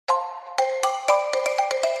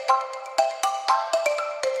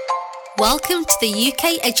Welcome to the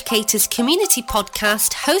UK Educators Community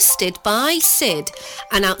Podcast hosted by Sid,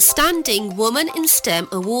 an outstanding Woman in STEM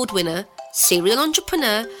award winner, serial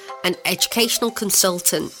entrepreneur and educational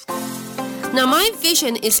consultant. Now, my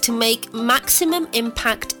vision is to make maximum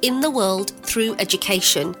impact in the world through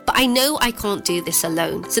education, but I know I can't do this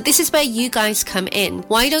alone. So this is where you guys come in.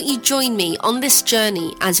 Why don't you join me on this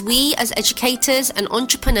journey as we, as educators and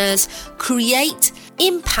entrepreneurs, create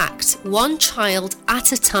impact one child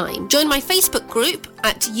at a time? Join my Facebook group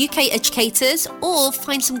at UK Educators or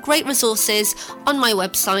find some great resources on my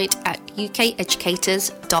website at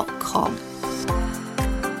ukeducators.com.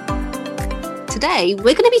 Today,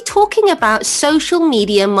 we're going to be talking about social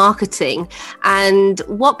media marketing, and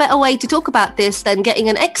what better way to talk about this than getting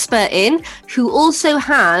an expert in who also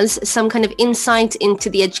has some kind of insight into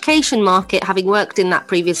the education market, having worked in that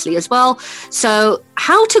previously as well. So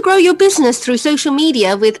how to grow your business through social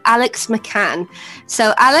media with Alex McCann.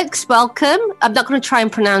 So Alex, welcome. I'm not going to try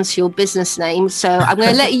and pronounce your business name, so I'm going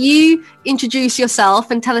to let you introduce yourself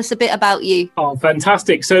and tell us a bit about you. Oh,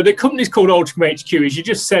 fantastic. So the company's called Altrincham HQ, as you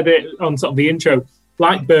just said it on sort of the intro,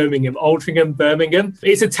 like Birmingham, Altrincham, Birmingham.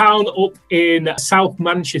 It's a town up in South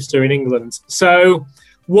Manchester in England. So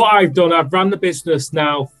what I've done, I've run the business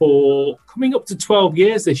now for coming up to 12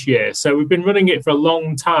 years this year. So we've been running it for a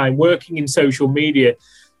long time, working in social media,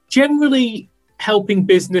 generally helping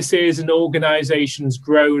businesses and organisations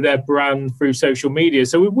grow their brand through social media.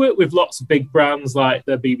 So we work with lots of big brands like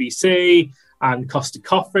the BBC and Costa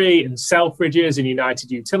Coffee and Selfridges and United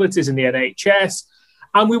Utilities and the NHS.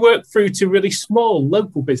 And we work through to really small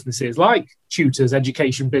local businesses like tutors,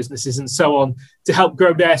 education businesses and so on to help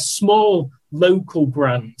grow their small local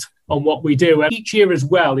brand on what we do. And each year as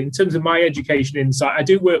well, in terms of my education insight, I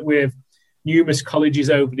do work with numerous colleges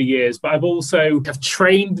over the years, but I've also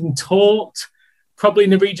trained and taught probably in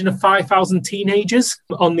the region of 5,000 teenagers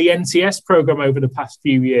on the NCS program over the past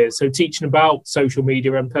few years. So teaching about social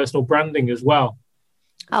media and personal branding as well.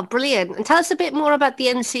 Oh, brilliant. And tell us a bit more about the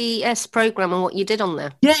NCS program and what you did on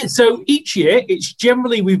there. Yeah, so each year, it's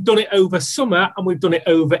generally, we've done it over summer and we've done it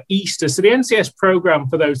over Easter. So the NCS program,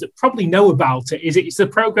 for those that probably know about it, is it's a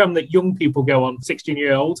program that young people go on,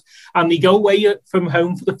 16-year-olds, and they go away from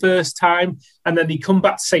home for the first time, and then they come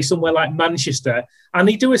back to, say, somewhere like Manchester, and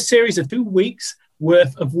they do a series of 2 weeks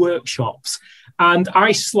worth of workshops. And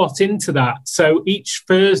I slot into that. So each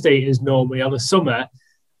Thursday is normally on a summer.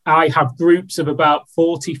 I have groups of about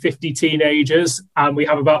 40, 50 teenagers, and we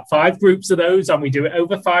have about 5 groups of those, and we do it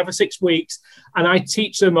over 5 or 6 weeks. And I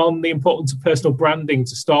teach them on the importance of personal branding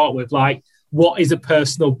to start with, like, what is a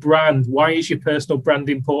personal brand? Why is your personal brand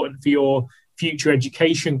important for your future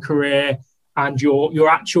education career and your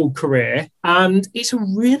actual career? And it's a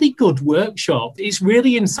really good workshop. It's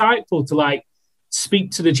really insightful to, like,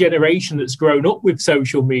 speak to the generation that's grown up with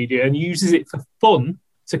social media and uses it for fun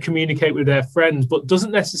to communicate with their friends, but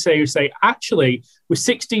doesn't necessarily say, actually, we're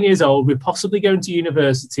 16 years old, we're possibly going to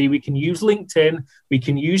university, we can use LinkedIn, we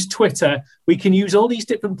can use Twitter, we can use all these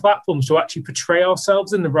different platforms to actually portray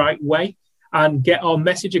ourselves in the right way and get our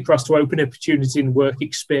message across to open opportunity in work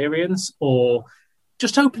experience or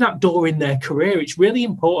just open that door in their career. It's really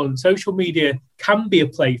important. Social media can be a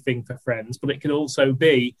plaything for friends, but it can also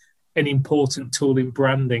be an important tool in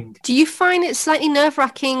branding. Do you find it slightly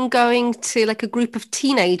nerve-wracking going to like a group of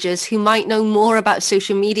teenagers who might know more about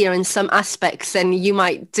social media in some aspects than you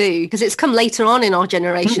might do? Because it's come later on in our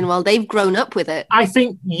generation while they've grown up with it. I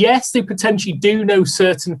think, yes, they potentially do know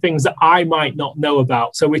certain things that I might not know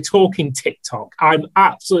about. So we're talking TikTok. I'm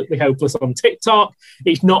absolutely hopeless on TikTok.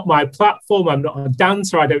 It's not my platform. I'm not a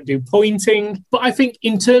dancer. I don't do pointing. But I think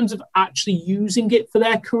in terms of actually using it for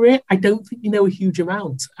their career, I don't think they know a huge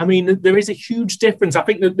amount. I mean, there is a huge difference. I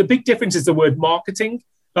think the big difference is the word marketing.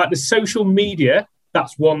 Like the social media,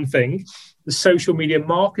 that's one thing. The social media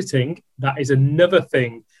marketing, that is another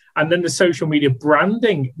thing. And then the social media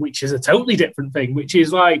branding, which is a totally different thing, which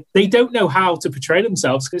is like they don't know how to portray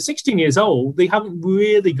themselves. Because 16 years old, they haven't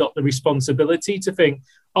really got the responsibility to think,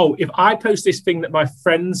 oh, if I post this thing that my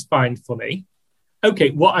friends find funny,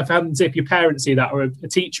 okay, what happens if your parents see that or a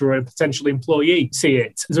teacher or a potential employee see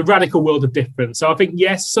it? There's a radical world of difference. So I think,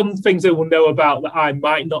 yes, some things they will know about that I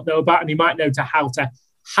might not know about, and you might know how to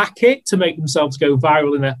hack it to make themselves go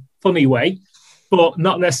viral in a funny way. but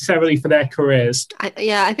not necessarily for their careers.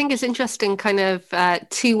 I think it's interesting, kind of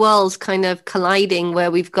two worlds kind of colliding,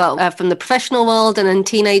 where we've got from the professional world and then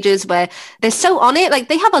teenagers where they're so on it. Like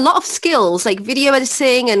they have a lot of skills like video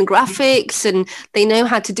editing and graphics, and they know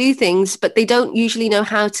how to do things, but they don't usually know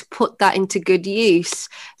how to put that into good use.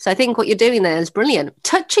 So I think what you're doing there is brilliant.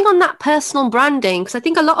 Touching on that personal branding, because I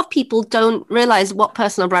think a lot of people don't realize what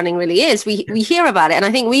personal branding really is. We hear about it, and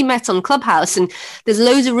I think we met on Clubhouse, and there's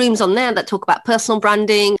loads of rooms on there that talk about personal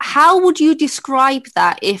branding. How would you describe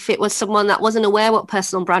that if it was someone that wasn't aware what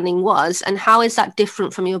personal branding was, and how is that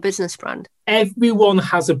different from your business brand? Everyone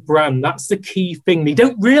has a brand. That's the key thing. They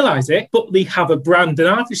don't realize it, but they have a brand. And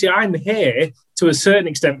obviously I'm here to a certain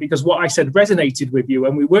extent because what I said resonated with you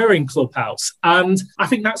when we were in Clubhouse. And I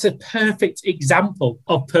think that's a perfect example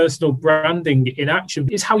of personal branding in action.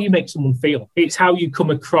 It's how you make someone feel. It's how you come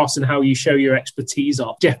across and how you show your expertise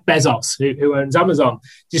off. Jeff Bezos, who owns Amazon,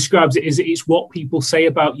 describes it as it's what people say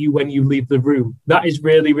about you when you leave the room. That is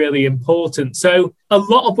really, really important. So a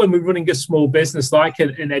lot of when we're running a small business like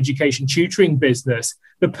an education tutoring business,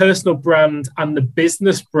 the personal brand and the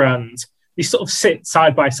business brand, they sort of sit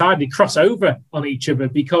side by side, they cross over on each other,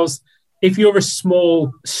 because if you're a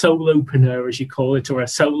small solopreneur, as you call it, or a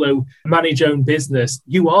solo manage-owned business,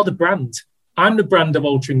 you are the brand. I'm the brand of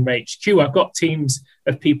Altrincham HQ. I've got teams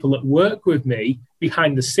of people that work with me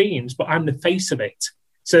behind the scenes, but I'm the face of it.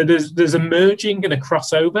 So there's a merging and a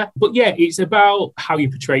crossover. But yeah, it's about how you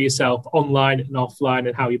portray yourself online and offline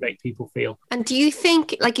and how you make people feel. And do you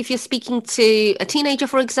think, like if you're speaking to a teenager,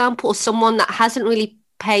 for example, or someone that hasn't really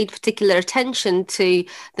paid particular attention to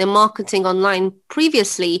their marketing online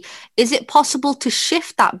previously, is it possible to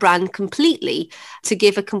shift that brand completely to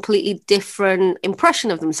give a completely different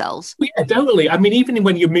impression of themselves? Yeah, totally. I mean, even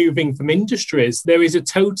when you're moving from industries, there is a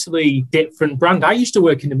totally different brand. I used to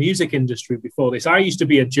work in the music industry before this. I used to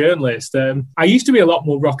be a journalist. I used to be a lot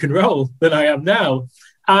more rock and roll than I am now.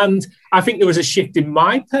 And I think there was a shift in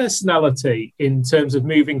my personality in terms of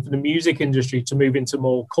moving from the music industry to move into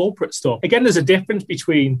more corporate stuff. Again, there's a difference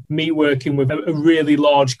between me working with a really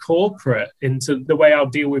large corporate into the way I'll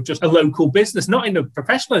deal with just a local business, not in the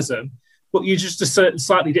professionalism, but you're just a certain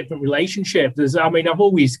slightly different relationship. I'm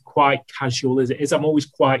always quite casual as it is. I'm always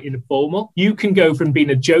quite informal. You can go from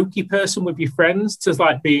being a jokey person with your friends to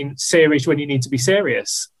like being serious when you need to be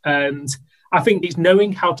serious. And I think it's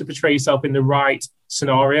knowing how to portray yourself in the right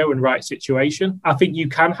scenario and right situation. I think you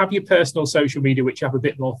can have your personal social media, which you have a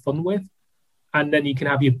bit more fun with. And then you can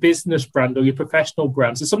have your business brand or your professional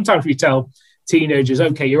brand. So sometimes we tell teenagers,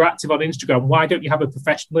 okay, you're active on Instagram. Why don't you have a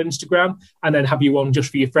professional Instagram and then have you one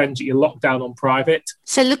just for your friends that you lock down on private?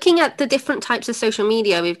 So looking at the different types of social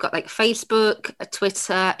media, we've got like Facebook,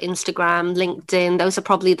 Twitter, Instagram, LinkedIn. Those are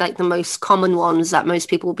probably like the most common ones that most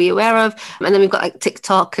people will be aware of. And then we've got like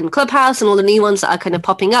TikTok and Clubhouse and all the new ones that are kind of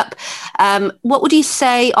popping up. What would you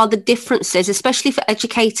say are the differences, especially for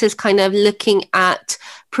educators kind of looking at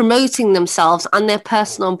promoting themselves and their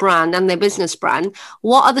personal brand and their business brand?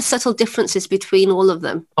 What are the subtle differences between all of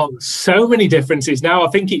them? Oh, so many differences now. I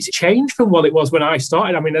think it's changed from what it was when I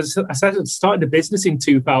started. I mean, as I said, I started a business in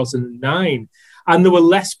 2009 and there were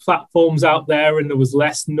less platforms out there and there was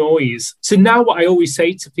less noise. So now what I always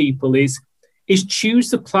say to people is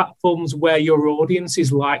choose the platforms where your audience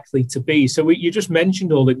is likely to be. So you just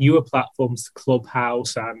mentioned all the newer platforms,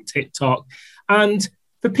 Clubhouse and TikTok. And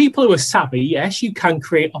for people who are savvy, yes, you can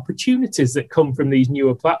create opportunities that come from these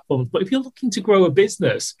newer platforms. But if you're looking to grow a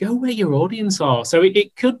business, go where your audience are. So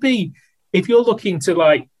it could be, if you're looking to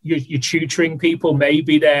like, you're tutoring people,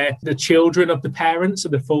 maybe they're the children of the parents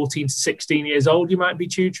of the 14 to 16 years old you might be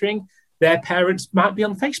tutoring, their parents might be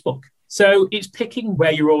on Facebook. So it's picking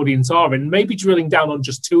where your audience are and maybe drilling down on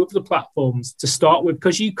just two of the platforms to start with,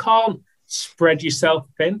 because you can't spread yourself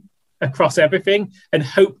thin across everything and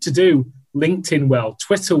hope to do LinkedIn well,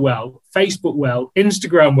 Twitter well, Facebook well,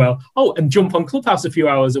 Instagram well, and jump on Clubhouse a few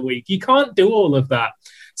hours a week. You can't do all of that.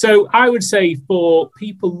 So I would say for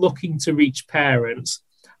people looking to reach parents,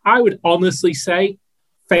 I would honestly say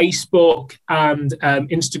Facebook and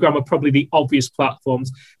Instagram are probably the obvious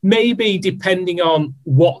platforms. Maybe depending on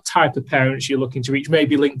what type of parents you're looking to reach,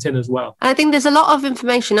 maybe LinkedIn as well. I think there's a lot of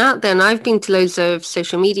information out there, and I've been to loads of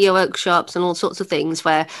social media workshops and all sorts of things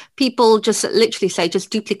where people just literally say, just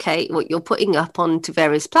duplicate what you're putting up onto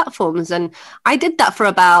various platforms. And I did that for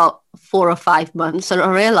about 4 or 5 months, and I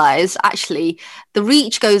realized actually the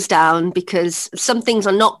reach goes down because some things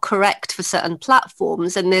are not correct for certain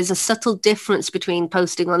platforms, and there's a subtle difference between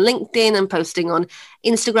posting on LinkedIn and posting on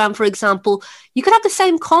Instagram, for example. You could have the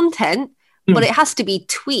same content, but it has to be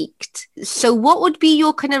tweaked. So what would be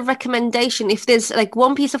your kind of recommendation if there's like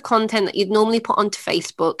one piece of content that you'd normally put onto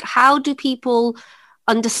Facebook? How do people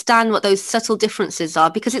understand what those subtle differences are?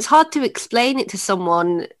 Because it's hard to explain it to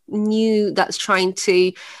someone new that's trying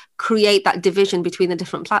to create that division between the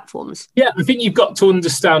different platforms. Yeah, I think you've got to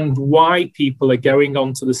understand why people are going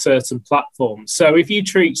onto the certain platforms. So if you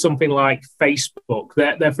treat something like Facebook,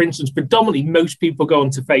 they're for instance, predominantly most people go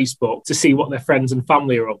onto Facebook to see what their friends and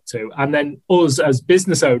family are up to. And then us as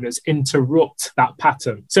business owners interrupt that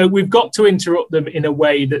pattern. So we've got to interrupt them in a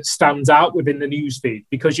way that stands out within the newsfeed,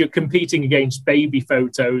 because you're competing against baby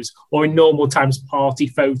photos or in normal times party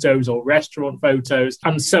photos or restaurant photos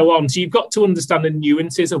and so on. So you've got to understand the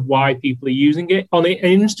nuances of why people are using it. On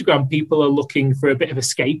Instagram, people are looking for a bit of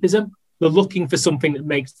escapism. They're looking for something that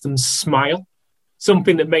makes them smile,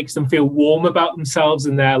 something that makes them feel warm about themselves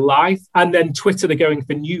and their life. And then Twitter, they're going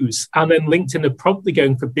for news. And then LinkedIn, they're probably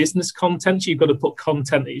going for business content. So you've got to put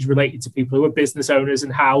content that is related to people who are business owners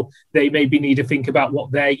and how they maybe need to think about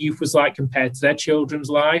what their youth was like compared to their children's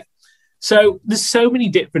life. So there's so many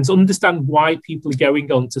differences. Understand why people are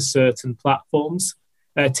going on to certain platforms.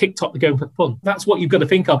 TikTok, they're going for fun. That's what you've got to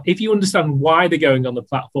think of. If you understand why they're going on the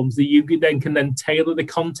platforms, that you can tailor the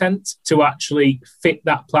content to actually fit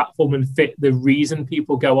that platform and fit the reason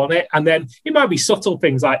people go on it. And then it might be subtle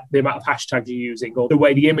things like the amount of hashtags you're using or the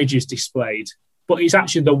way the image is displayed, but it's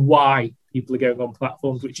actually the why people are going on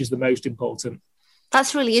platforms, which is the most important.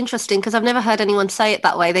 That's really interesting because I've never heard anyone say it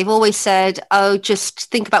that way. They've always said, oh, just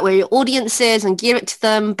think about where your audience is and gear it to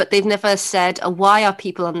them. But they've never said, oh, why are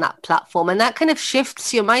people on that platform? And that kind of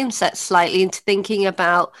shifts your mindset slightly into thinking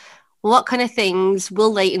about what kind of things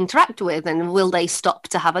will they interact with and will they stop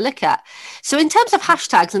to have a look at? So in terms of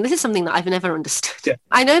hashtags, and this is something that I've never understood. Yeah.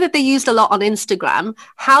 I know that they're used a lot on Instagram.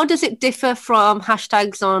 How does it differ from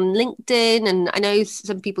hashtags on LinkedIn? And I know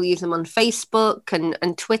some people use them on Facebook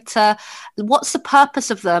and Twitter. What's the purpose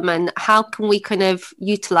of them and how can we kind of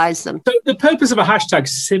utilize them? So the purpose of a hashtag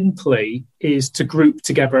simply is to group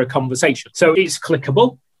together a conversation. So it's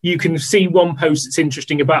clickable. You can see one post that's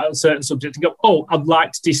interesting about a certain subject and go, oh, I'd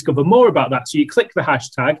like to discover more about that. So you click the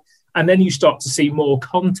hashtag and then you start to see more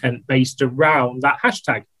content based around that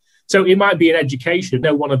hashtag. So it might be in education.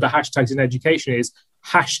 No, one of the hashtags in education is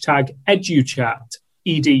hashtag EduChat,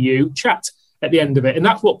 EDU chat at the end of it. And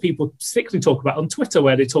that's what people particularly talk about on Twitter,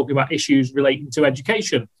 where they're talking about issues relating to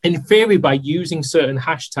education. In theory, by using certain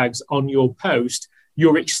hashtags on your post,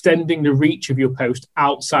 you're extending the reach of your post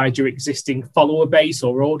outside your existing follower base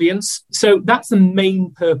or audience. So that's the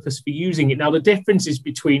main purpose for using it. Now, the differences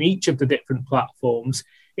between each of the different platforms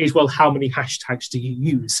is, well, how many hashtags do you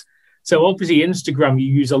use? So obviously Instagram, you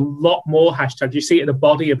use a lot more hashtags. You see it at the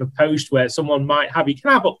body of a post where someone might have, you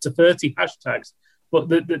can have up to 30 hashtags, but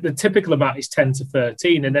the typical amount is 10 to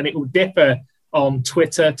 13. And then it will differ on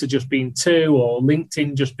Twitter to just being 2 or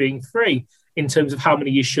LinkedIn just being 3. In terms of how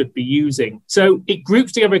many you should be using. So it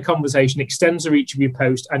groups together a conversation, extends the reach of your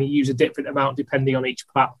post, and you use a different amount depending on each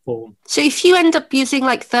platform. So if you end up using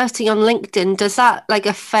like 30 on LinkedIn, does that like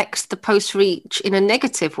affect the post reach in a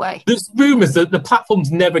negative way? There's rumours that the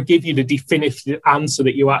platforms never give you the definitive answer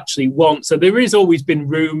that you actually want. So there has always been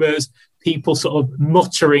rumours, people sort of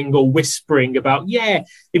muttering or whispering about, yeah,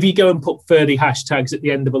 if you go and put 30 hashtags at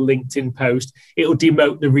the end of a LinkedIn post, it'll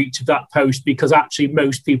demote the reach of that post because actually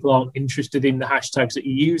most people aren't interested in the hashtags that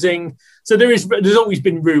you're using. So there's always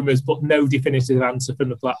been rumours, but no definitive answer from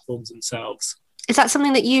the platforms themselves. Is that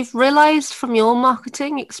something that you've realised from your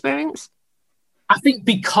marketing experience? I think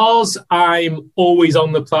because I'm always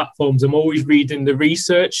on the platforms, I'm always reading the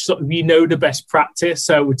research, sort of, the best practice.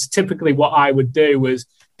 So it's typically what I would do was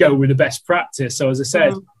go with the best practice. So as I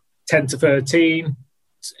said, 10 to 13,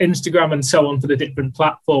 Instagram and so on for the different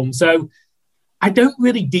platforms. So I don't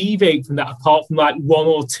really deviate from that apart from like 1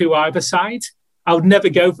 or 2 either side. I would never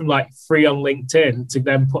go from like 3 on LinkedIn to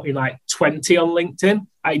then putting like 20 on LinkedIn.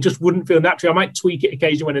 I just wouldn't feel natural. I might tweak it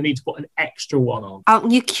occasionally when I need to put an extra one on.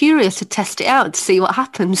 Aren't you curious to test it out to see what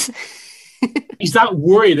happens? Is that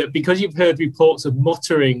worry that because you've heard reports of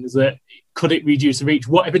mutterings that could it reduce the reach?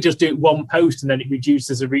 What if I just do one post and then it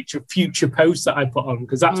reduces the reach of future posts that I put on?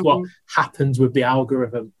 Because that's what happens with the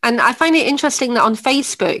algorithm. And I find it interesting that on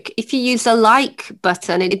Facebook, if you use the like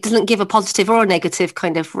button, it doesn't give a positive or a negative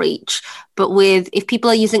kind of reach. But if people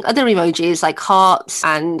are using other emojis like hearts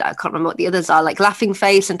and I can't remember what the others are, like laughing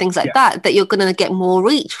face and things like that you're going to get more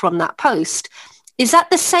reach from that post. Is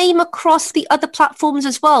that the same across the other platforms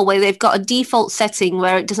as well, where they've got a default setting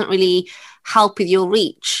where it doesn't really help with your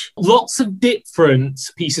reach? Lots of different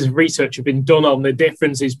pieces of research have been done on the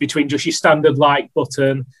differences between just your standard like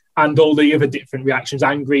button and all the other different reactions,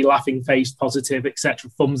 angry, laughing face, positive, etc.,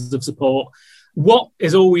 thumbs of support. What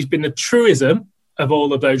has always been the truism of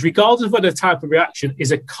all of those, regardless of what the type of reaction,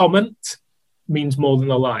 is a comment means more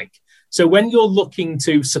than a like. So when you're looking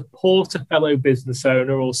to support a fellow business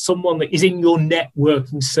owner or someone that is in your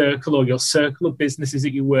networking circle or your circle of businesses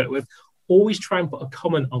that you work with, always try and put a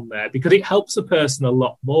comment on there because it helps the person a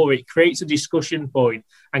lot more. It creates a discussion point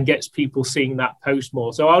and gets people seeing that post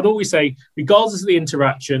more. So I'd always say, regardless of the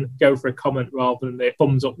interaction, go for a comment rather than the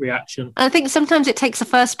thumbs up reaction. I think sometimes it takes the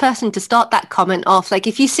first person to start that comment off. Like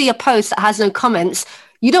if you see a post that has no comments,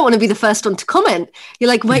 you don't want to be the first one to comment. You're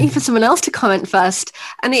like waiting for someone else to comment first.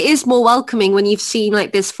 And it is more welcoming when you've seen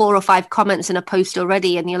like there's 4 or 5 comments in a post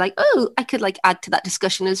already and you're like, oh, I could like add to that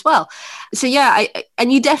discussion as well. So yeah,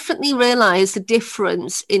 and you definitely realize the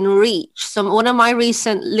difference in reach. One of my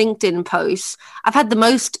recent LinkedIn posts, I've had the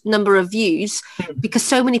most number of views because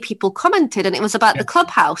so many people commented, and it was about the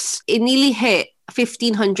Clubhouse. It nearly hit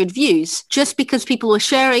 1,500 views just because people were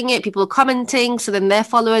sharing it, people were commenting, so then their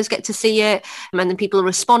followers get to see it, and then people are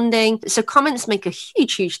responding. So comments make a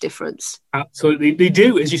huge difference. Absolutely, they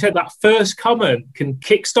do. As you said, that first comment can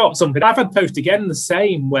kickstart something. I've had posts again the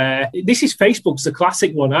same where this is Facebook's the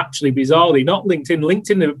classic one, actually, bizarrely, not LinkedIn.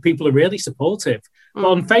 LinkedIn, people are really supportive. But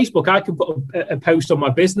on Facebook, I can put a post on my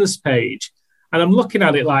business page, and I'm looking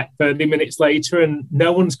at it like 30 minutes later and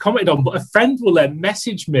no one's commented on, but a friend will then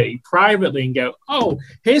message me privately and go, oh,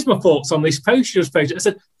 here's my thoughts on this post you just posted. I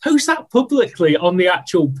said, post that publicly on the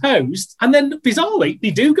actual post. And then bizarrely,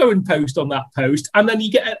 they do go and post on that post. And then you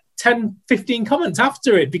get 10, 15 comments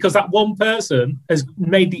after it because that one person has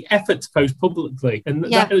made the effort to post publicly. And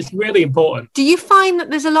that is really important. Do you find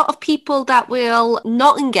that there's a lot of people that will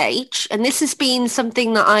not engage? And this has been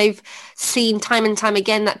something that I've seen time and time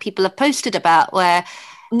again that people have posted about, where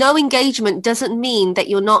no engagement doesn't mean that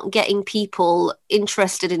you're not getting people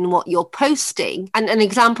interested in what you're posting. And an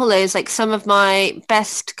example is like some of my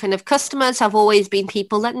best kind of customers have always been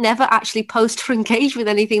people that never actually post or engage with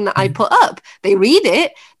anything that I put up. They read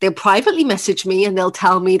it, they'll privately message me and they'll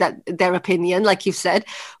tell me that their opinion, like you've said,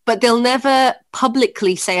 but they'll never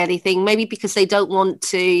publicly say anything, maybe because they don't want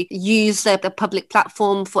to use the public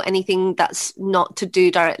platform for anything that's not to do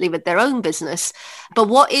directly with their own business. But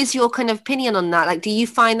what is your kind of opinion on that? Like, do you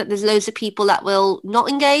find that there's loads of people that will not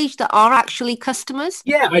engage that are actually customers?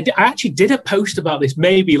 Yeah, I actually did a post about this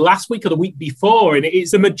maybe last week or the week before, and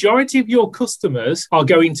it's the majority of your customers are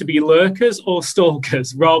going to be lurkers or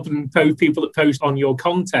stalkers rather than people that post on your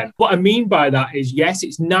content. What I mean by that is, yes,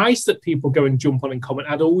 it's nice that people go and jump on and comment.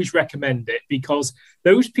 I'd always recommend it because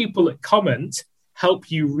those people that comment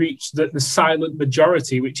help you reach the silent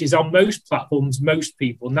majority, which is on most platforms, most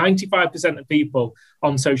people. 95% of people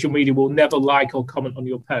on social media will never like or comment on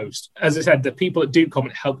your post. As I said, the people that do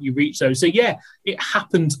comment help you reach those. So yeah, it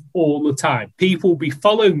happens all the time. People will be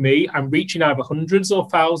following me and reaching either hundreds or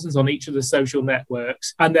thousands on each of the social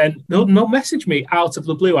networks. And then they'll message me out of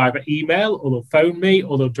the blue, either email or they'll phone me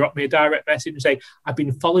or they'll drop me a direct message and say, I've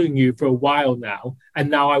been following you for a while now,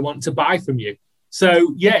 and now I want to buy from you.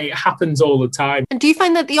 So, yeah, it happens all the time. And do you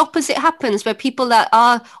find that the opposite happens, where people that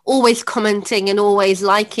are always commenting and always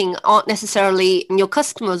liking aren't necessarily your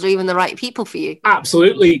customers or even the right people for you?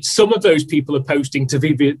 Absolutely. Some of those people are posting to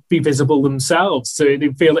be visible themselves. So they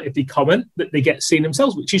feel that if they comment, that they get seen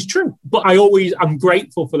themselves, which is true. But I'm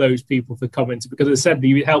grateful for those people for commenting because, as I said,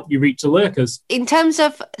 they help you reach the lurkers. In terms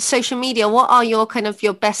of social media, what are your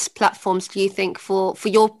best platforms, do you think, for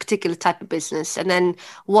your particular type of business? And then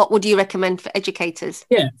what would you recommend for educators?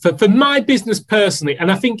 Yeah, for my business personally,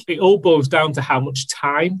 and I think it all boils down to how much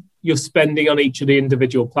time you're spending on each of the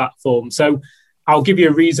individual platforms. So I'll give you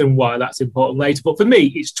a reason why that's important later. But for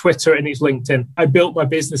me, it's Twitter and it's LinkedIn. I built my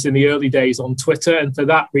business in the early days on Twitter, and for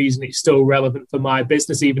that reason, it's still relevant for my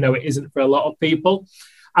business, even though it isn't for a lot of people.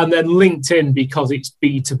 And then LinkedIn because it's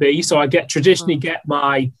B2B. So I traditionally get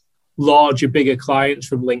my larger, bigger clients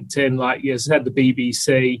from LinkedIn, like you said, the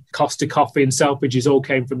BBC, Costa Coffee and Selfridges all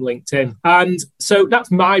came from LinkedIn. And so that's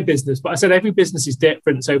my business. But I said every business is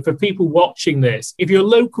different. So for people watching this, if you're a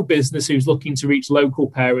local business who's looking to reach local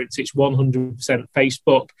parents, it's 100%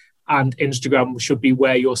 Facebook and Instagram should be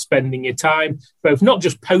where you're spending your time, both not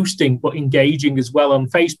just posting, but engaging as well on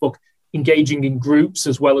Facebook, engaging in groups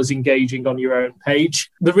as well as engaging on your own page.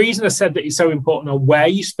 The reason I said that it's so important on where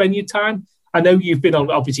you spend your time, I know you've been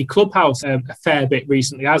on, obviously, Clubhouse a fair bit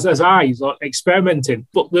recently, as I, like, experimenting,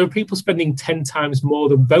 but there are people spending 10 times more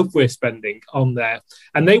than both we're spending on there.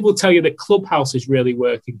 And they will tell you that Clubhouse is really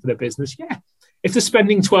working for their business. Yeah, if they're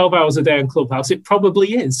spending 12 hours a day on Clubhouse, it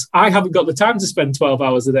probably is. I haven't got the time to spend 12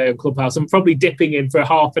 hours a day on Clubhouse. I'm probably dipping in for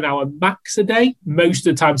half an hour max a day most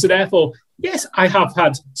of the time. So therefore, yes, I have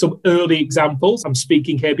had some early examples. I'm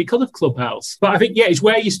speaking here because of Clubhouse. But I think, it's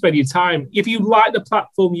where you spend your time. If you like the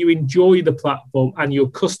platform, you enjoy the platform, and your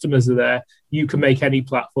customers are there, you can make any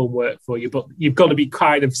platform work for you. But you've got to be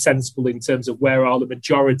kind of sensible in terms of where are the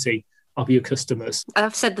majority of your customers.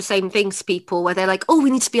 I've said the same things to people where they're like, oh,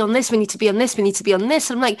 we need to be on this, we need to be on this, we need to be on this.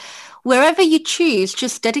 And I'm like, wherever you choose,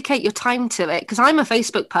 just dedicate your time to it. Because I'm a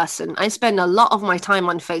Facebook person. I spend a lot of my time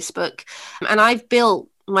on Facebook, and I've built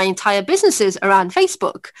my entire businesses around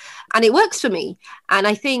Facebook, and it works for me. And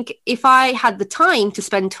I think if I had the time to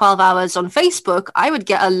spend 12 hours on Facebook, I would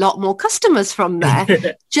get a lot more customers from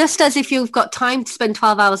there. Just as if you've got time to spend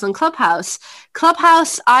 12 hours on Clubhouse.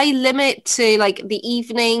 Clubhouse, I limit to like the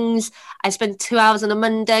evenings. I spend 2 hours on a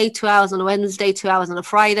Monday, 2 hours on a Wednesday, 2 hours on a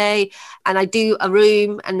Friday, and I do a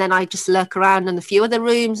room, and then I just lurk around in a few other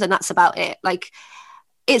rooms, and that's about it. Like,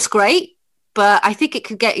 it's great, but I think it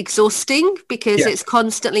could get exhausting because it's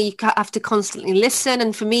constantly, you have to constantly listen.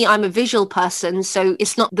 And for me, I'm a visual person, so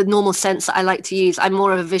it's not the normal sense that I like to use. I'm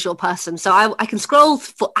more of a visual person. So I can scroll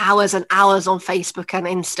for hours and hours on Facebook and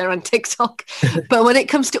Insta and TikTok. But when it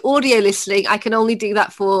comes to audio listening, I can only do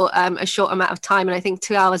that for a short amount of time. And I think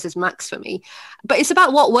 2 hours is max for me. But it's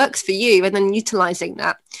about what works for you and then utilizing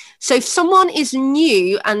that. So if someone is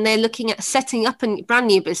new and they're looking at setting up a brand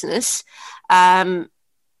new business,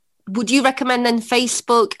 would you recommend then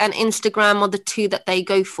Facebook and Instagram are the two that they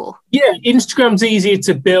go for? Yeah, Instagram's easier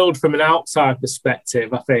to build from an outside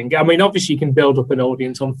perspective, I think. I mean, obviously you can build up an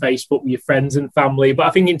audience on Facebook with your friends and family, but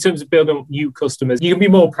I think in terms of building up new customers, you can be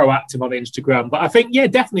more proactive on Instagram. But I think,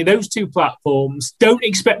 definitely those two platforms. Don't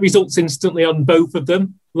expect results instantly on both of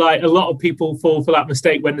them. Like, a lot of people fall for that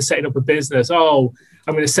mistake when they're setting up a business. Oh,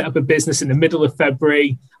 I'm going to set up a business in the middle of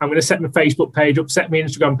February. I'm going to set my Facebook page up, set my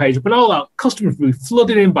Instagram page up, and all that. Customers will be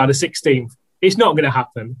flooding in by the 16th. It's not going to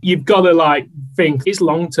happen. You've got to think it's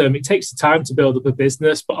long-term. It takes the time to build up a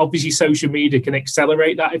business, but obviously social media can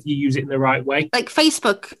accelerate that if you use it in the right way. Like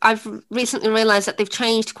Facebook, I've recently realized that they've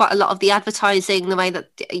changed quite a lot of the advertising, the way that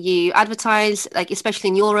you advertise, like especially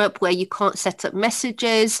in Europe where you can't set up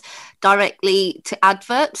messages directly to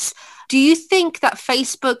adverts. Do you think that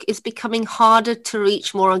Facebook is becoming harder to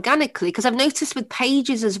reach more organically? Because I've noticed with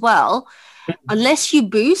pages as well, unless you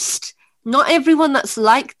boost, not everyone that's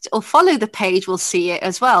liked or follow the page will see it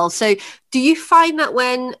as well. So do you find that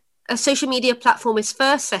when a social media platform is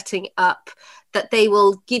first setting up, that they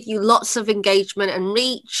will give you lots of engagement and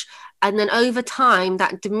reach, and then over time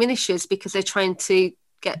that diminishes because they're trying to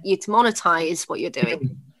get you to monetize what you're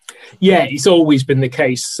doing? Yeah, it's always been the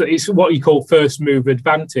case. It's what you call first mover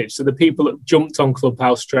advantage. So the people that jumped on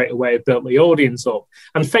Clubhouse straight away have built the audience up.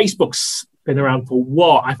 And Facebook's been around for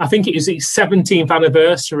what? I think it was its 17th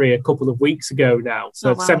anniversary a couple of weeks ago now.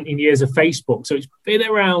 So 17 years of Facebook. So it's been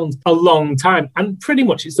around a long time. And pretty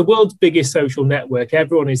much it's the world's biggest social network.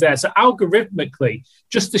 Everyone is there. So algorithmically,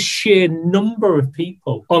 just the sheer number of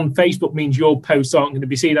people on Facebook means your posts aren't going to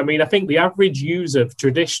be seen. I mean, I think the average user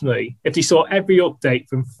traditionally, if they saw every update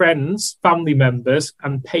from friends, family members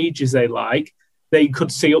and pages they like, they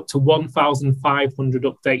could see up to 1,500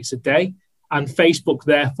 updates a day. And Facebook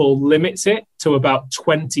therefore limits it to about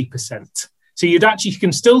 20%. So you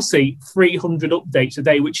can still see 300 updates a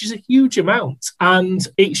day, which is a huge amount. And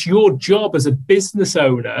it's your job as a business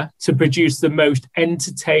owner to produce the most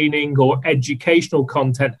entertaining or educational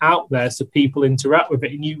content out there so people interact with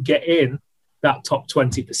it and you get in that top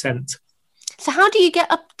 20%. So how do you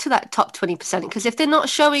get up to that top 20%? Because if they're not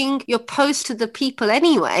showing your post to the people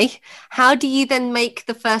anyway, how do you then make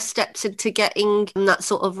the first steps into getting that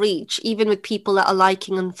sort of reach, even with people that are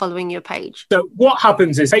liking and following your page? So what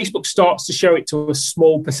happens is Facebook starts to show it to a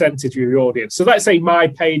small percentage of your audience. So let's say my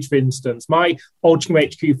page, for instance, my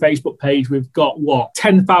Aldringham HQ Facebook page, we've got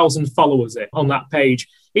 10,000 followers on that page.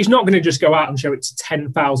 It's not going to just go out and show it to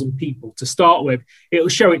 10,000 people to start with. It'll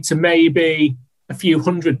show it to maybe a few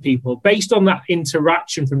hundred people based on that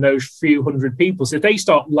interaction from those few hundred people. So if they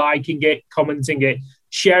start liking it, commenting it,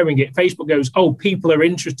 sharing it, Facebook goes, oh, people are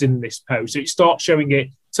interested in this post. So it starts showing it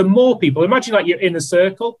to more people. Imagine like your inner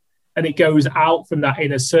circle and it goes out from that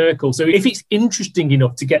inner circle. So if it's interesting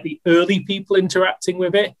enough to get the early people interacting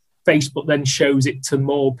with it, Facebook then shows it to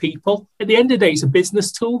more people. At the end of the day, it's a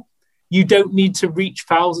business tool. You don't need to reach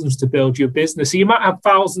thousands to build your business. So you might have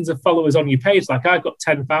thousands of followers on your page. Like I've got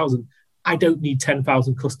 10,000. I don't need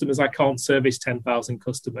 10,000 customers. I can't service 10,000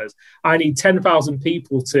 customers. I need 10,000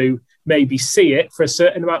 people to maybe see it for a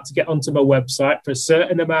certain amount to get onto my website, for a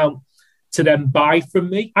certain amount to then buy from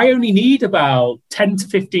me. I only need about 10 to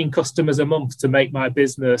 15 customers a month to make my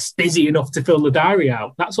business busy enough to fill the diary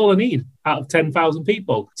out. That's all I need out of 10,000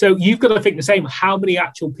 people. So you've got to think the same. How many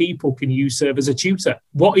actual people can you serve as a tutor?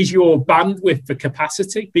 What is your bandwidth for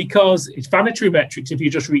capacity? Because it's vanity metrics if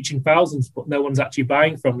you're just reaching thousands, but no one's actually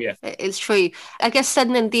buying from you. It's true. I guess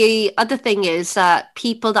then the other thing is that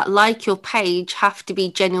people that like your page have to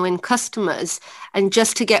be genuine customers. And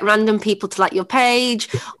just to get random people to like your page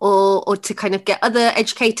or to kind of get other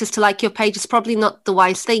educators to like your page is probably not the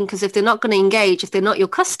wise thing, because if they're not going to engage, if they're not your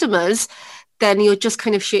customers, then you're just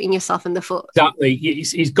kind of shooting yourself in the foot. Exactly.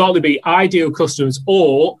 It's got to be ideal customers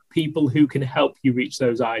or people who can help you reach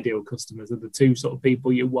those ideal customers are the two sort of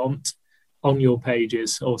people you want on your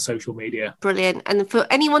pages or social media. Brilliant. And for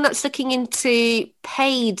anyone that's looking into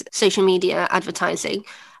paid social media advertising,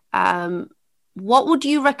 what would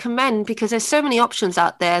you recommend? Because there's so many options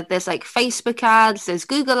out there. There's like Facebook ads, there's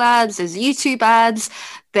Google ads, there's YouTube ads,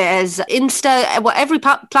 there's Insta. Well, every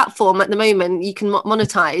platform at the moment you can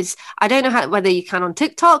monetize. I don't know whether you can on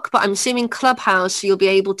TikTok, but I'm assuming Clubhouse you'll be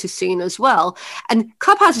able to soon as well. And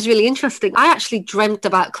Clubhouse is really interesting. I actually dreamt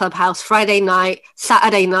about Clubhouse Friday night,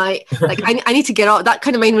 Saturday night. Like I need to get out. That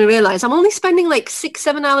kind of made me realize I'm only spending like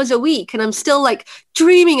 6-7 hours a week and I'm still like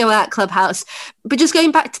dreaming about Clubhouse. But just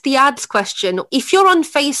going back to the ads question, if you're on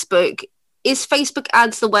Facebook, is Facebook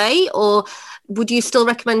ads the way, or would you still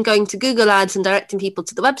recommend going to Google ads and directing people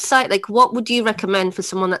to the website? Like, what would you recommend for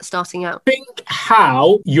someone that's starting out? Think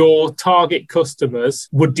how your target customers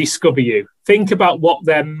would discover you. Think about what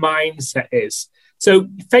their mindset is. So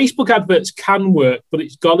Facebook adverts can work, but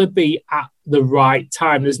it's got to be at the right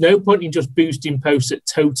time. There's no point in just boosting posts at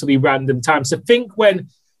totally random times. So think when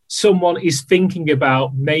someone is thinking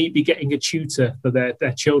about maybe getting a tutor for their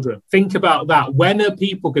children. Think about that. When are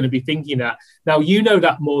people going to be thinking that? Now, you know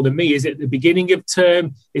that more than me. Is it the beginning of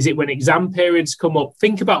term? Is it when exam periods come up?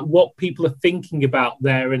 Think about what people are thinking about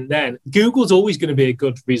there and then. Google's always going to be a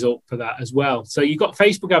good result for that as well. So you've got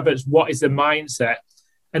Facebook adverts. What is the mindset?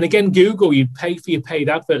 And again, Google, you pay for your paid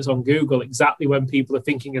adverts on Google exactly when people are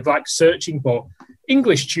thinking of like searching for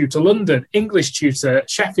English tutor London, English tutor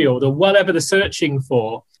Sheffield, or whatever they're searching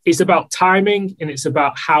for. It's about timing and it's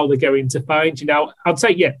about how they're going to find you. Now, I'd say,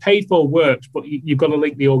 yeah, paid for works, but you've got to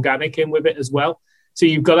link the organic in with it as well. So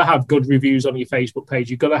you've got to have good reviews on your Facebook page.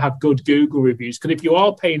 You've got to have good Google reviews. Because if you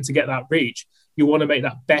are paying to get that reach, you want to make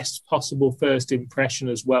that best possible first impression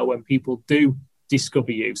as well when people do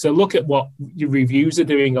discover you. So look at what your reviews are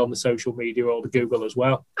doing on the social media or the Google as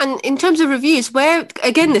well. And in terms of reviews, where,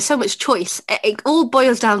 again, there's so much choice. It all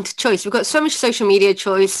boils down to choice. We've got so much social media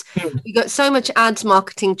choice. We've got so much ads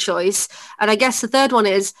marketing choice. And I guess the third one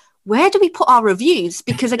is, where do we put our reviews?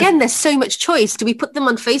 Because again, there's so much choice. Do we put them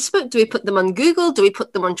on Facebook? Do we put them on Google? Do we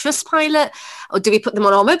put them on Trustpilot? Or do we put them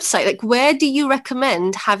on our website? Like, where do you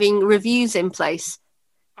recommend having reviews in place?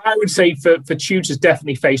 I would say for tutors,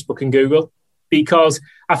 definitely Facebook and Google. Because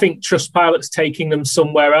I think Trustpilot's taking them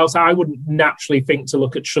somewhere else. I wouldn't naturally think to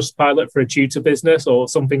look at Trustpilot for a tutor business or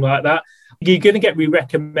something like that. You're going to get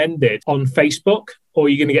recommended on Facebook, or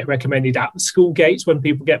you're going to get recommended at the school gates when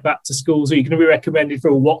people get back to schools, or you're going to be recommended for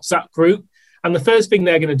a WhatsApp group. And the first thing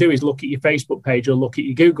they're going to do is look at your Facebook page or look at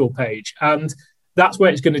your Google page. And that's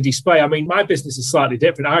where it's going to display. I mean, my business is slightly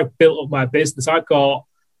different. I built up my business. I've got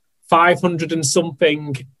 500 and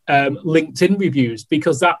something LinkedIn reviews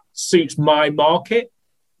because that suits my market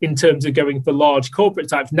in terms of going for large corporate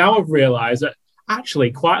types. Now I've realized that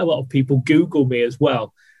actually quite a lot of people Google me as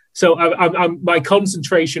well. So my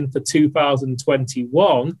concentration for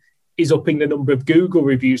 2021 is upping the number of Google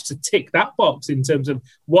reviews to tick that box in terms of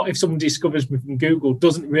what if someone discovers me from Google,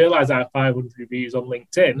 doesn't realize I have 500 reviews on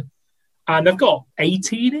LinkedIn. And I've got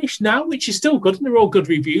 18-ish now, which is still good. And they're all good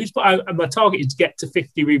reviews. But my target is to get to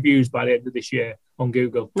 50 reviews by the end of this year on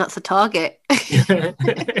Google. That's the target.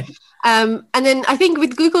 And then I think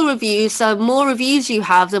with Google reviews, the more reviews you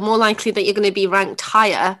have, the more likely that you're going to be ranked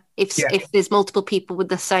higher if there's multiple people with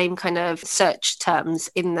the same kind of search terms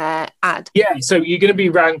in their ad. Yeah, so you're going to be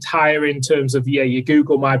ranked higher in terms of, your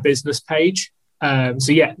Google My Business page.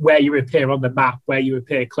 Where you appear on the map, where you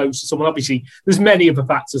appear close to someone. Obviously, there's many other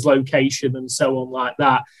factors, location and so on like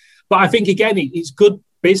that. But I think, again, it's good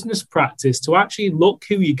business practice to actually look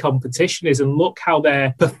who your competition is and look how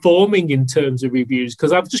they're performing in terms of reviews.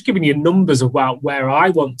 Because I've just given you numbers about where I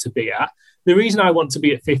want to be at. The reason I want to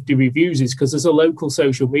be at 50 reviews is because there's a local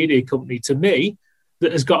social media company to me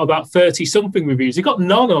that has got about 30-something reviews. They've got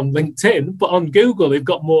none on LinkedIn, but on Google, they've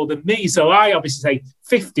got more than me. So I obviously say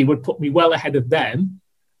 50 would put me well ahead of them.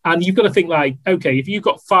 And you've got to think like, okay, if you've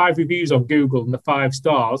got 5 reviews on Google and the 5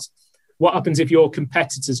 stars, What happens if your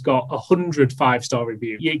competitor's got 100 5-star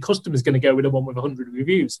reviews? Your customer's going to go with the one with 100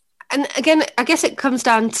 reviews. And again, I guess it comes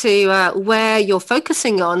down to where you're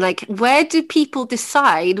focusing on. Like, where do people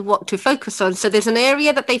decide what to focus on? So there's an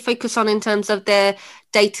area that they focus on in terms of their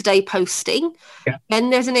day-to-day posting. Yeah.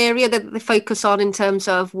 Then there's an area that they focus on in terms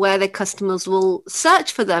of where their customers will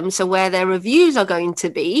search for them, so where their reviews are going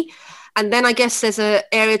to be. And then I guess there's an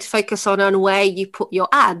area to focus on where you put your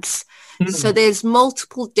ads. So there's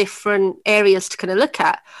multiple different areas to kind of look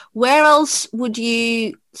at. Where else would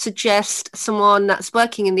you suggest someone that's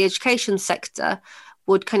working in the education sector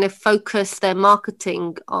would kind of focus their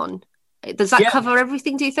marketing on? Does that cover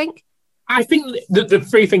everything, do you think? I think the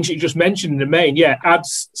three things you just mentioned in the main,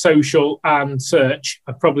 ads, social and search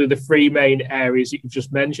are probably the three main areas that you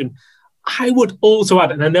just mentioned. I would also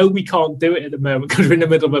add, and I know we can't do it at the moment because we're in the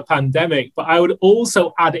middle of a pandemic, but I would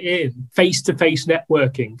also add in face-to-face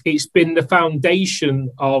networking. It's been the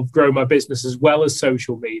foundation of Grow My Business as well as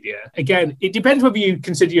social media. Again, it depends whether you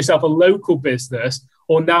consider yourself a local business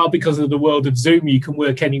or now because of the world of Zoom, you can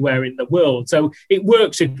work anywhere in the world. So it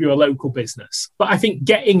works if you're a local business. But I think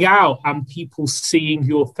getting out and people seeing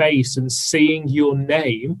your face and seeing your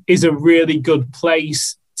name is a really good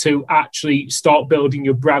place to actually start building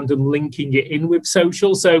your brand and linking it in with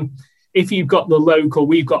social. So if you've got the local,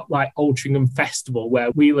 we've got like Altrincham Festival where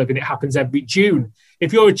we live and it happens every June.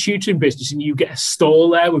 If you're a tutoring business and you get a stall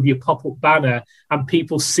there with your pop-up banner and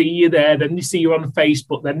people see you there, then you see you on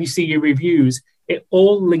Facebook, then you see your reviews, it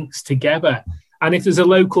all links together. And if there's a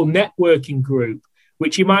local networking group,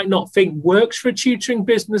 which you might not think works for a tutoring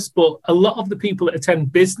business, but a lot of the people that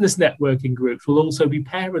attend business networking groups will also be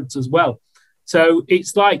parents as well. So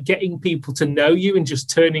it's like getting people to know you and just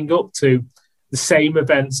turning up to the same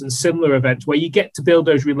events and similar events where you get to build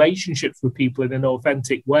those relationships with people in an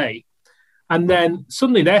authentic way. And then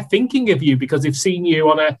suddenly they're thinking of you because they've seen you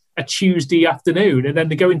on a Tuesday afternoon, and then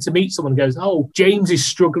they're going to meet someone and goes, oh, James is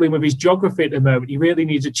struggling with his geography at the moment. He really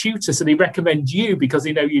needs a tutor. So they recommend you because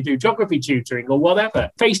they know you do geography tutoring or whatever.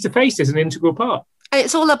 Face-to-face is an integral part.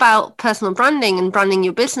 It's all about personal branding and branding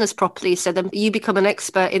your business properly so then you become an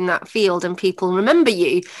expert in that field and people remember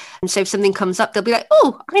you. And so if something comes up, they'll be like,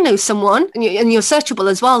 oh, I know someone. And you're searchable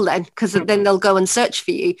as well then, because then they'll go and search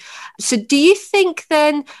for you. So do you think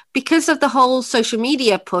then, because of the whole social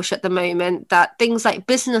media push at the moment, that things like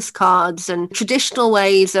business cards and traditional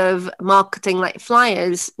ways of marketing like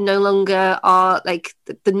flyers no longer are like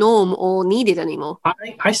the norm or needed anymore?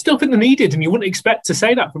 I still think they're needed, and you wouldn't expect to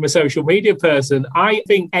say that from a social media person. I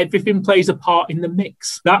think everything plays a part in the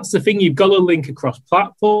mix. That's the thing. You've got to link across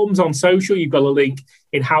platforms on social. You've got to link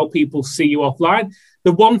in how people see you offline.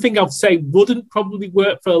 The one thing I'd say wouldn't probably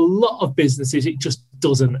work for a lot of businesses, it just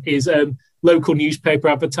doesn't, is local newspaper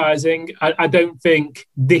advertising. I don't think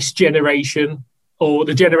this generation or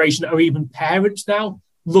the generation that are even parents now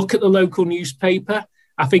look at the local newspaper.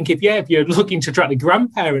 I think if you're looking to attract the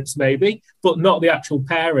grandparents maybe, but not the actual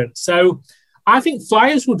parents. So I think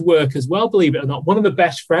flyers would work as well, believe it or not. One of the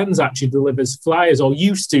best friends actually delivers flyers, or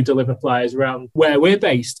used to deliver flyers around where we're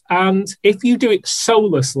based. And if you do it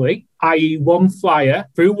soullessly, i.e. one flyer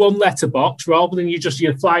through one letterbox, rather than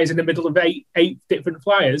your flyers in the middle of eight different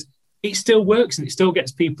flyers, it still works and it still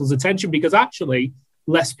gets people's attention because actually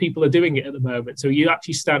less people are doing it at the moment. So you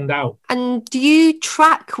actually stand out. And do you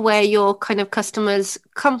track where your kind of customers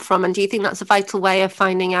come from? And do you think that's a vital way of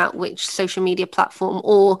finding out which social media platform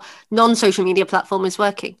or non-social media platform is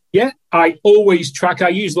working? Yeah, I always track. I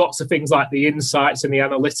use lots of things like the insights and the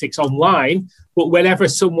analytics online. But whenever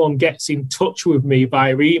someone gets in touch with me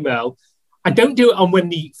via email, I don't do it on when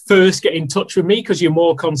they first get in touch with me because you're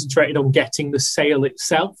more concentrated on getting the sale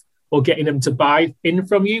itself or getting them to buy in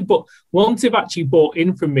from you. But once they've actually bought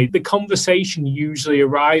in from me, the conversation usually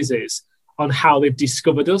arises on how they've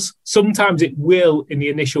discovered us. Sometimes it will in the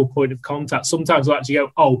initial point of contact. Sometimes I'll actually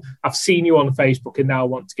go, oh, I've seen you on Facebook and now I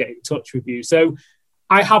want to get in touch with you. So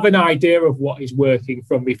I have an idea of what is working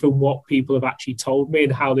from me, from what people have actually told me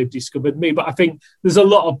and how they've discovered me. But I think there's a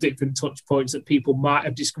lot of different touch points that people might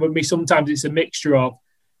have discovered me. Sometimes it's a mixture of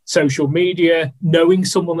social media, knowing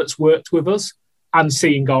someone that's worked with us, and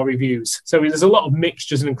seeing our reviews. So there's a lot of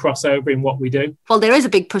mixtures and crossover in what we do. Well, there is a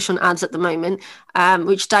big push on ads at the moment,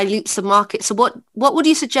 which dilutes the market. So what would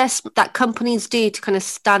you suggest that companies do to kind of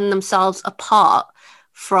stand themselves apart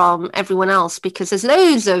from everyone else? Because there's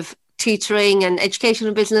loads of tutoring and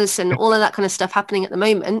educational business and all of that kind of stuff happening at the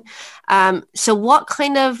moment. So what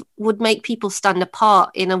kind of would make people stand apart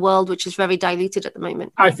in a world which is very diluted at the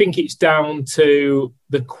moment? I think it's down to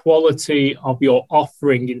the quality of your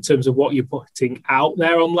offering in terms of what you're putting out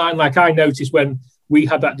there online. Like I noticed when we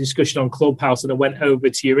had that discussion on Clubhouse and I went over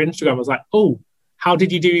to your Instagram, I was like, oh, how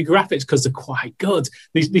did you do your graphics? Because they're quite good.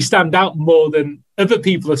 They stand out more than other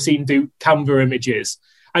people have seen do Canva images.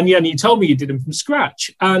 And yeah, and you told me you did them from scratch.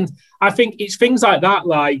 And I think it's things like that,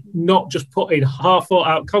 like not just putting half thought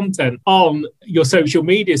out content on your social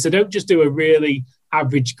media. So don't just do a really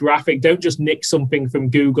average graphic. Don't just nick something from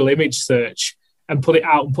Google image search and put it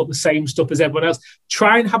out and put the same stuff as everyone else.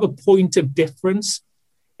 Try and have a point of difference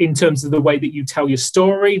in terms of the way that you tell your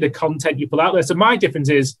story, the content you put out there. So my difference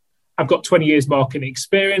is I've got 20 years marketing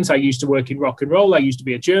experience. I used to work in rock and roll. I used to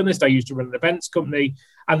be a journalist. I used to run an events company.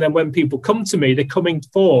 And then when people come to me, they're coming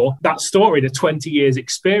for that story, the 20 years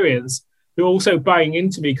experience. They're also buying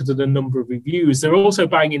into me because of the number of reviews. They're also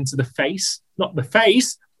buying into the face, not the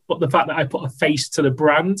face, but the fact that I put a face to the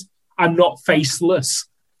brand. I'm not faceless.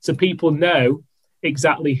 So people know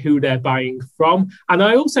exactly who they're buying from. And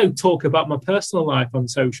I also talk about my personal life on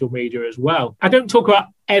social media as well. I don't talk about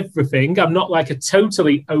everything. I'm not like a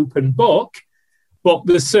totally open book, but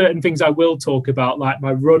there's certain things I will talk about, like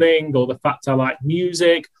my running or the fact I like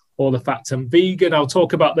music or the fact I'm vegan. I'll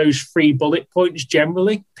talk about those 3 bullet points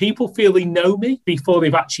generally. People feel they know me before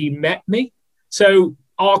they've actually met me. So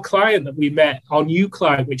our client that we met, our new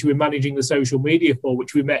client, which we're managing the social media for,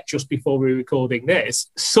 which we met just before we were recording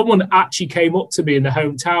this, someone actually came up to me in the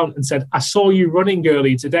hometown and said, I saw you running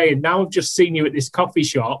earlier today, and now I've just seen you at this coffee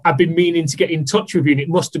shop. I've been meaning to get in touch with you, and it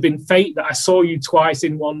must have been fate that I saw you twice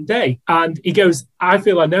in one day. And he goes, I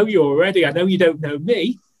feel I know you already. I know you don't know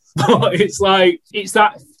me, but it's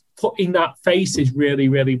that putting that face is really,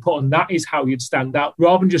 really important. That is how you'd stand out,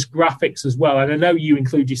 rather than just graphics as well. And I know you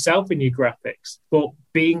include yourself in your graphics, but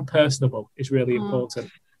being personable is really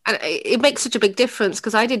important. And it makes such a big difference,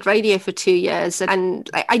 because I did radio for 2 years, and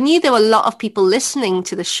I knew there were a lot of people listening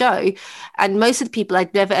to the show, and most of the people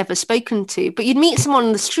I'd never, ever spoken to. But you'd meet someone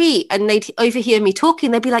on the street and they'd overhear me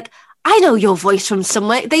talking. They'd be like, I know your voice from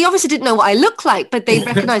somewhere. They obviously didn't know what I look like, but they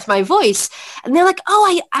recognized my voice. And they're like,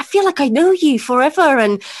 oh, I feel like I know you forever.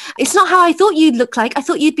 And it's not how I thought you'd look like. I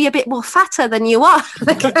thought you'd be a bit more fatter than you are.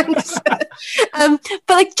 But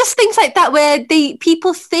like just things like that, where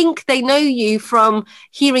people think they know you from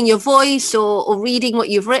hearing your voice or reading what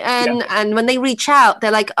you've written. Yeah. And when they reach out, they're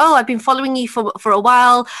like, oh, I've been following you for a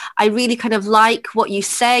while. I really kind of like what you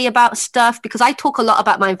say about stuff, because I talk a lot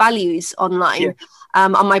about my values online. Yeah.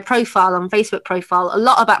 On my profile, on Facebook profile, a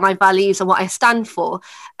lot about my values and what I stand for.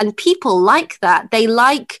 And people like that. They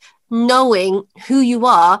like knowing who you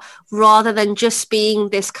are, rather than just being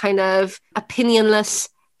this kind of opinionless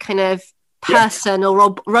kind of person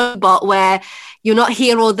or robot, where you're not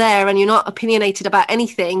here or there and you're not opinionated about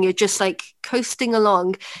anything. You're just like coasting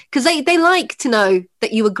along, because they like to know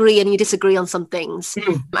that you agree and you disagree on some things.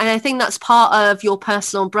 And I think that's part of your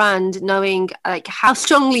personal brand, knowing like how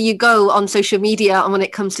strongly you go on social media and when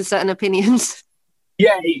it comes to certain opinions.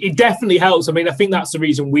 Yeah, it definitely helps. I mean, I think that's the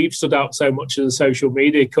reason we've stood out so much as a social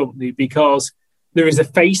media company, because there is a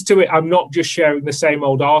face to it. I'm not just sharing the same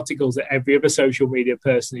old articles that every other social media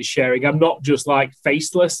person is sharing. I'm not just like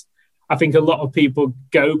faceless. I think a lot of people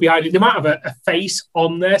go behind it. They might have a face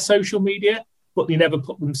on their social media, but they never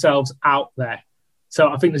put themselves out there. So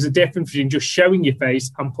I think there's a difference between just showing your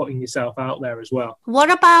face and putting yourself out there as well.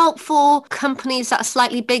 What about for companies that are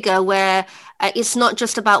slightly bigger, where it's not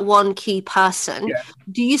just about one key person? Yeah.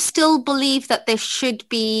 Do you still believe that there should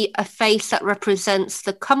be a face that represents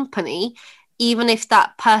the company, even if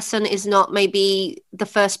that person is not maybe the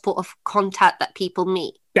first port of contact that people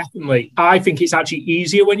meet? Definitely. I think it's actually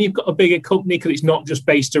easier when you've got a bigger company, because it's not just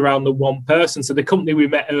based around the one person. So the company we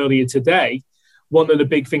met earlier today, one of the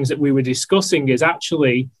big things that we were discussing is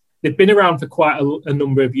actually they've been around for quite a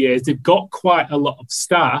number of years. They've got quite a lot of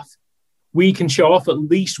staff. We can show off at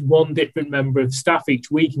least one different member of staff each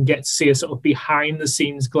week and get to see a sort of behind the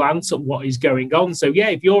scenes glance at what is going on. So yeah,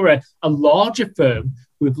 if you're a larger firm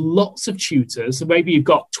with lots of tutors, so maybe you've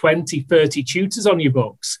got 20, 30 tutors on your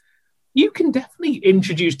books, you can definitely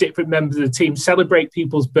introduce different members of the team, celebrate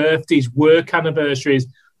people's birthdays, work anniversaries,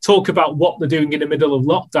 talk about what they're doing in the middle of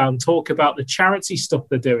lockdown, talk about the charity stuff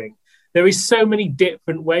they're doing. There is so many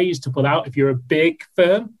different ways to put out if you're a big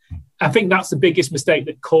firm. I think that's the biggest mistake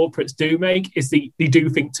that corporates do make, is they do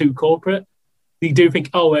think too corporate. They do think,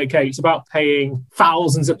 oh, okay, it's about paying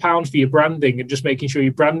thousands of pounds for your branding and just making sure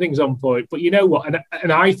your branding's on point. But you know what? An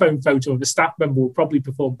iPhone photo of a staff member will probably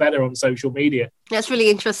perform better on social media. That's really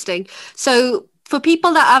interesting. So for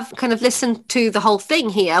people that have kind of listened to the whole thing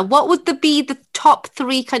here, what would be the top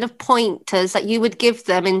 3 kind of pointers that you would give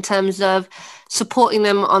them in terms of supporting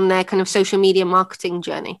them on their kind of social media marketing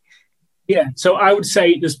journey? Yeah, so I would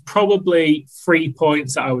say there's probably 3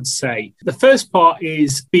 points that I would say. The first part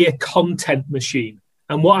is be a content machine.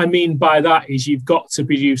 And what I mean by that is you've got to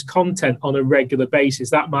produce content on a regular basis.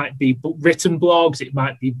 That might be written blogs, it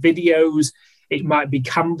might be videos, it might be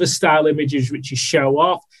Canvas style images, which you show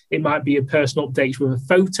off. It might be a personal updates with a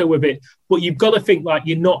photo with it. But you've got to think like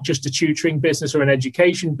you're not just a tutoring business or an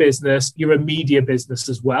education business, you're a media business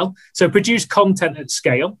as well. So produce content at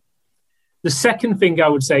scale. The second thing I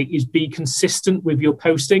would say is be consistent with your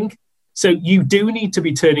posting. So you do need to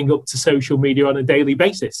be turning up to social media on a daily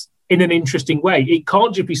basis in an interesting way. It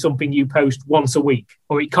can't just be something you post once a week,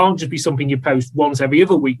 or it can't just be something you post once every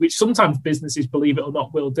other week, which sometimes businesses, believe it or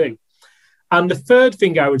not, will do. And the third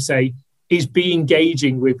thing I would say is be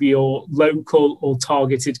engaging with your local or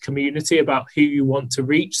targeted community about who you want to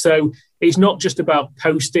reach. So it's not just about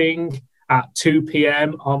posting at 2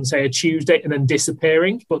 p.m. on, say, a Tuesday and then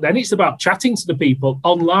disappearing, but then it's about chatting to the people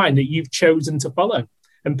online that you've chosen to follow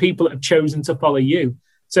and people that have chosen to follow you.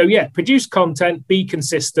 So yeah, produce content, be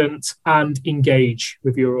consistent, and engage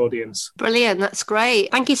with your audience. Brilliant. That's great.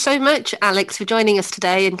 Thank you so much, Alex, for joining us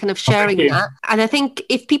today and kind of sharing that. And I think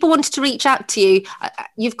if people wanted to reach out to you,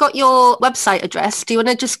 you've got your website address. Do you want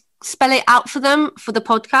to just spell it out for them for the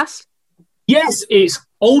podcast? Yes, it's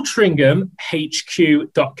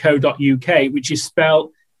altringhamhq.co.uk, which is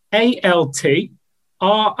spelled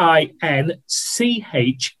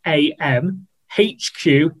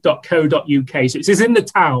ALTRINGHAMHQ.co.uk. So it's in the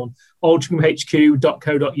town,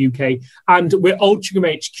 altringhamhq.co.uk. And we're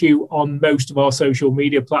Altringham HQ on most of our social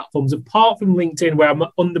media platforms, apart from LinkedIn, where I'm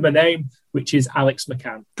under my name, which is Alex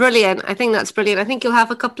McCann. Brilliant. I think that's brilliant. I think you'll have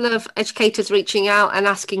a couple of educators reaching out and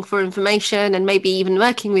asking for information and maybe even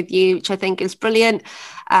working with you, which I think is brilliant.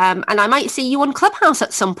 And I might see you on Clubhouse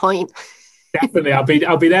at some point. Definitely.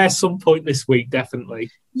 I'll be there some point this week, definitely.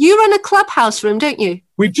 You run a Clubhouse room, don't you?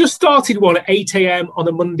 We've just started one at 8 a.m. on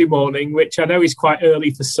a Monday morning, which I know is quite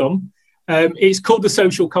early for some. It's called The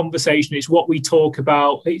Social Conversation. It's what we talk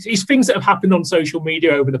about. It's things that have happened on social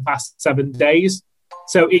media over the past 7 days.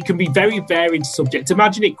 So it can be very varied subject.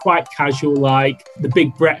 Imagine it quite casual, like The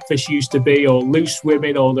Big Breakfast used to be, or Loose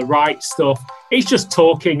Women, or The Right Stuff. It's just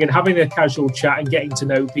talking and having a casual chat and getting to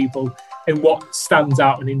know people and what stands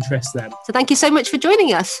out and interests them. So thank you so much for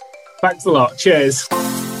joining us. Thanks a lot. Cheers.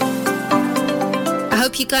 I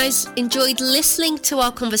hope you guys enjoyed listening to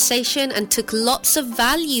our conversation and took lots of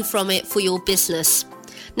value from it for your business.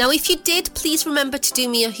 Now, if you did, please remember to do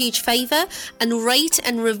me a huge favour and rate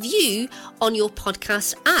and review on your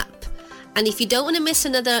podcast app. And if you don't want to miss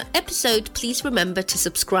another episode, please remember to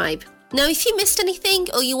subscribe. Now, if you missed anything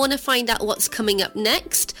or you want to find out what's coming up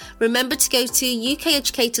next, remember to go to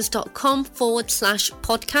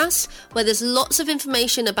ukeducators.com/podcast, where there's lots of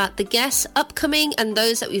information about the guests upcoming and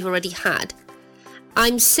those that we've already had.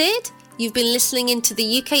 I'm Sid. You've been listening into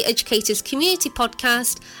the UK Educators Community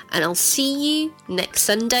Podcast, and I'll see you next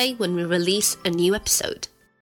Sunday when we release a new episode.